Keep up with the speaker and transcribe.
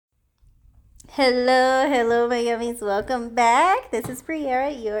Hello, my yummies. Welcome back. This is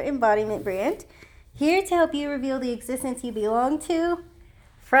Briera, your embodiment brand, here to help you reveal the existence you belong to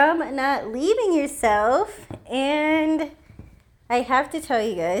from not leaving yourself. And I have to tell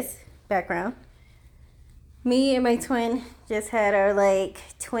you guys, background. Me and my twin just had our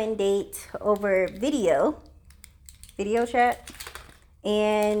twin date over video chat,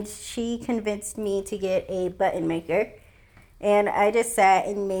 and she convinced me to get a button maker. And I just sat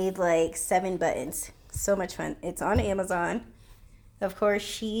and made 7 buttons. So much fun. It's on Amazon. Of course,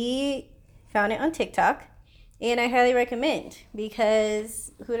 she found it on TikTok. And I highly recommend,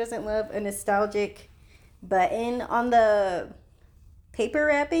 because who doesn't love a nostalgic button? On the paper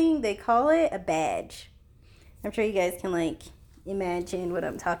wrapping, they call it a badge. I'm sure you guys can imagine what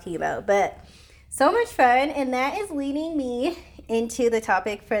I'm talking about. But so much fun. And that is leading me into the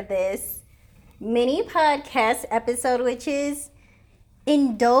topic for this mini podcast episode, which is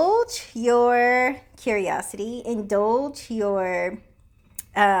indulge your curiosity, indulge your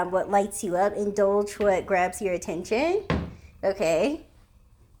what lights you up, indulge what grabs your attention. Okay,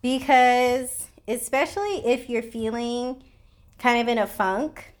 because especially if you're feeling kind of in a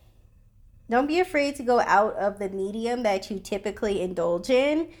funk, don't be afraid to go out of the medium that you typically indulge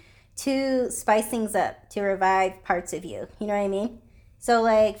in to spice things up, to revive parts of you. You know what I mean?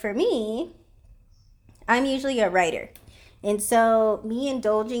 So for me, I'm usually a writer. And so me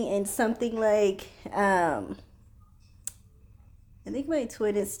indulging in something I think my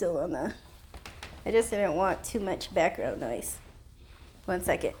twin is still on I just didn't want too much background noise. 1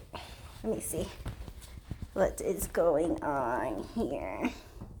 second. Let me see what is going on here.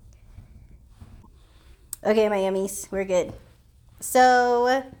 Okay, my yummies, we're good.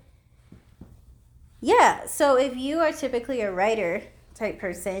 So, yeah. So if you are typically a writer type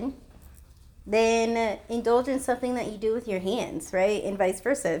person, then indulge in something that you do with your hands, right? And vice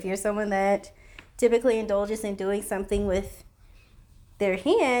versa. If you're someone that typically indulges in doing something with their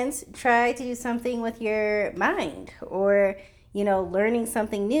hands, try to do something with your mind, or, learning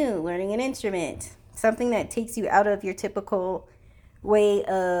something new, learning an instrument, something that takes you out of your typical way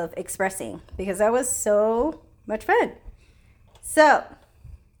of expressing, because that was so much fun. So,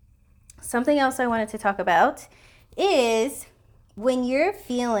 something else I wanted to talk about is when you're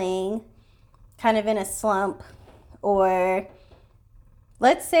feeling kind of in a slump, or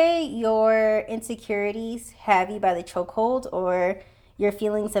let's say your insecurities have you by the chokehold, or your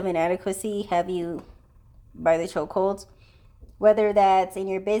feelings of inadequacy have you by the chokehold, whether that's in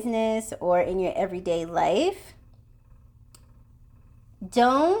your business or in your everyday life.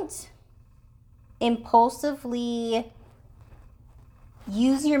 Don't impulsively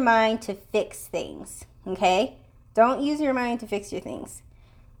use your mind to fix things, okay? Don't use your mind to fix your things.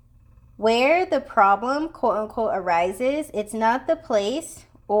 Where the problem, quote unquote, arises, it's not the place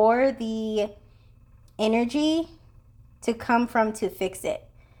or the energy to come from to fix it,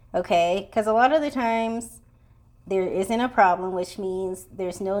 okay? Because a lot of the times there isn't a problem, which means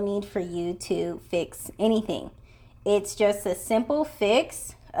there's no need for you to fix anything. It's just a simple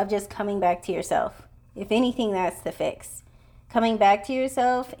fix of just coming back to yourself. If anything, that's the fix. Coming back to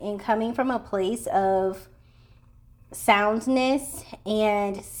yourself and coming from a place of soundness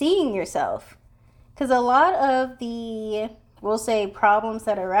and seeing yourself. Because a lot of the, we'll say, problems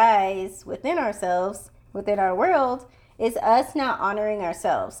that arise within ourselves, within our world, is us not honoring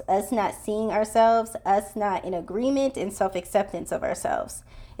ourselves, us not seeing ourselves, us not in agreement and self-acceptance of ourselves.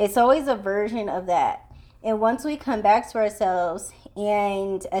 It's always a version of that. And once we come back to ourselves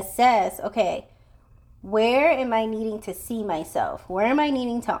and assess, okay, where am I needing to see myself? Where am I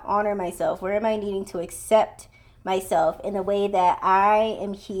needing to honor myself? Where am I needing to accept myself in a way that I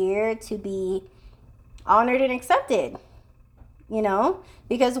am here to be honored and accepted?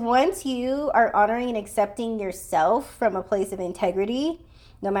 Because once you are honoring and accepting yourself from a place of integrity,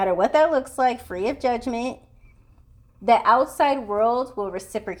 no matter what that looks like, free of judgment, the outside world will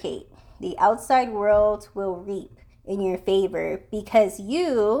reciprocate. The outside world will reap in your favor, because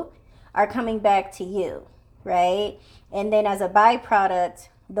you are coming back to you, right? And then as a byproduct,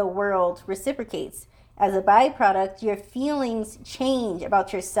 the world reciprocates. As a byproduct, your feelings change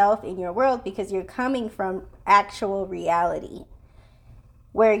about yourself in your world, because you're coming from actual reality.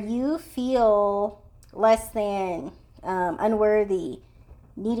 Where you feel less than, unworthy,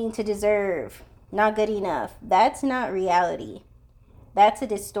 needing to deserve, not good enough, that's not reality. That's a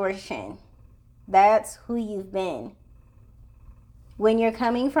distortion. That's who you've been. When you're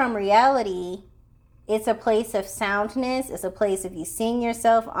coming from reality, it's a place of soundness. It's a place of you seeing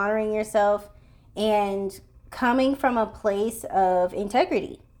yourself, honoring yourself, and coming from a place of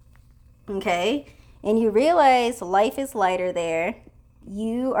integrity. Okay? And you realize life is lighter there.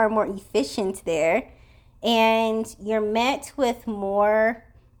 You are more efficient there, and you're met with more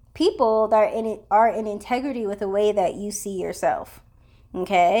people that are in integrity with the way that you see yourself.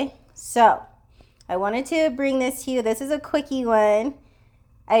 Okay, so I wanted to bring this to you. This is a quickie one.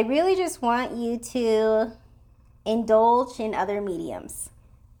 I really just want you to indulge in other mediums,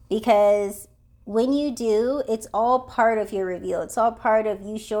 because when you do, it's all part of your reveal. It's all part of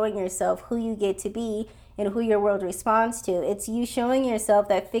you showing yourself who you get to be and who your world responds to. It's you showing yourself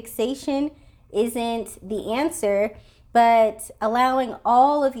that fixation isn't the answer, but allowing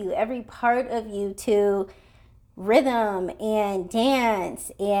all of you, every part of you, to rhythm and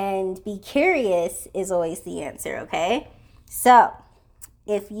dance and be curious is always the answer, okay? So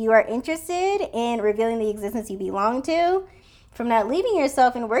if you are interested in revealing the existence you belong to, from not leaving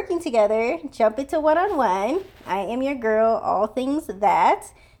yourself and working together, jump into one-on-one. I am your girl, all things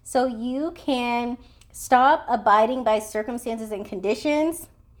that, so you can stop abiding by circumstances and conditions,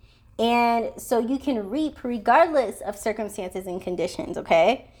 and so you can reap regardless of circumstances and conditions,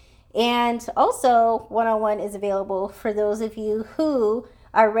 okay? And also, one-on-one is available for those of you who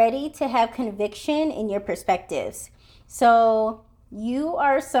are ready to have conviction in your perspectives. So you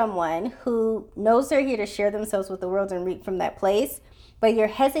are someone who knows they're here to share themselves with the world and reap from that place, but you're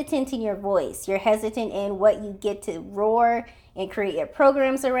hesitant in your voice. You're hesitant in what you get to roar and create your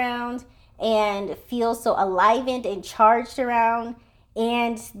programs around and feel so alivened and charged around,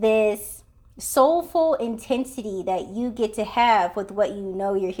 and this soulful intensity that you get to have with what you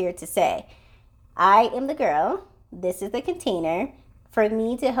know you're here to say. I am the girl. This is the container for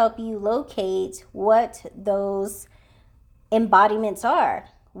me to help you locate what those embodiments are,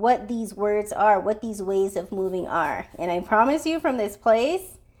 what these words are, what these ways of moving are. And I promise you, from this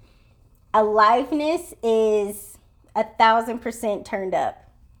place, aliveness is 1,000% turned up.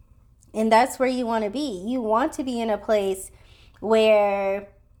 And that's where you want to be. You want to be in a place where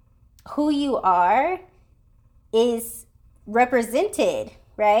who you are is represented,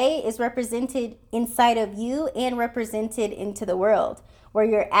 right? Is represented inside of you and represented into the world, where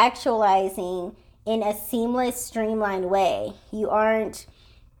you're actualizing in a seamless, streamlined way. You aren't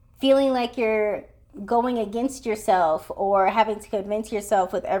feeling like you're going against yourself or having to convince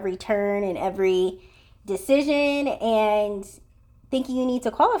yourself with every turn and every decision and thinking you need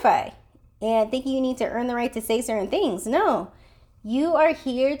to qualify and thinking you need to earn the right to say certain things. No, you are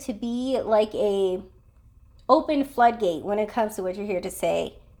here to be like a open floodgate when it comes to what you're here to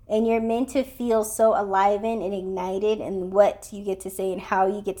say. And you're meant to feel so alive and ignited in what you get to say and how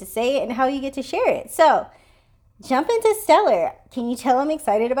you get to say it and how you get to share it. So jump into Stellar. Can you tell I'm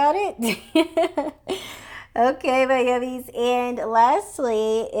excited about it? Okay, my yummies. And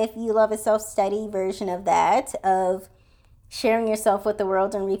lastly, if you love a self-study version of that, of sharing yourself with the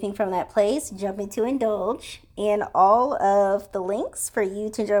world and reaping from that place, jump into Indulge. And all of the links for you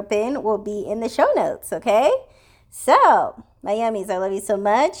to jump in will be in the show notes, okay? So, my yummies, I love you so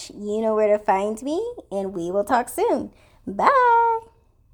much. You know where to find me, and we will talk soon. Bye.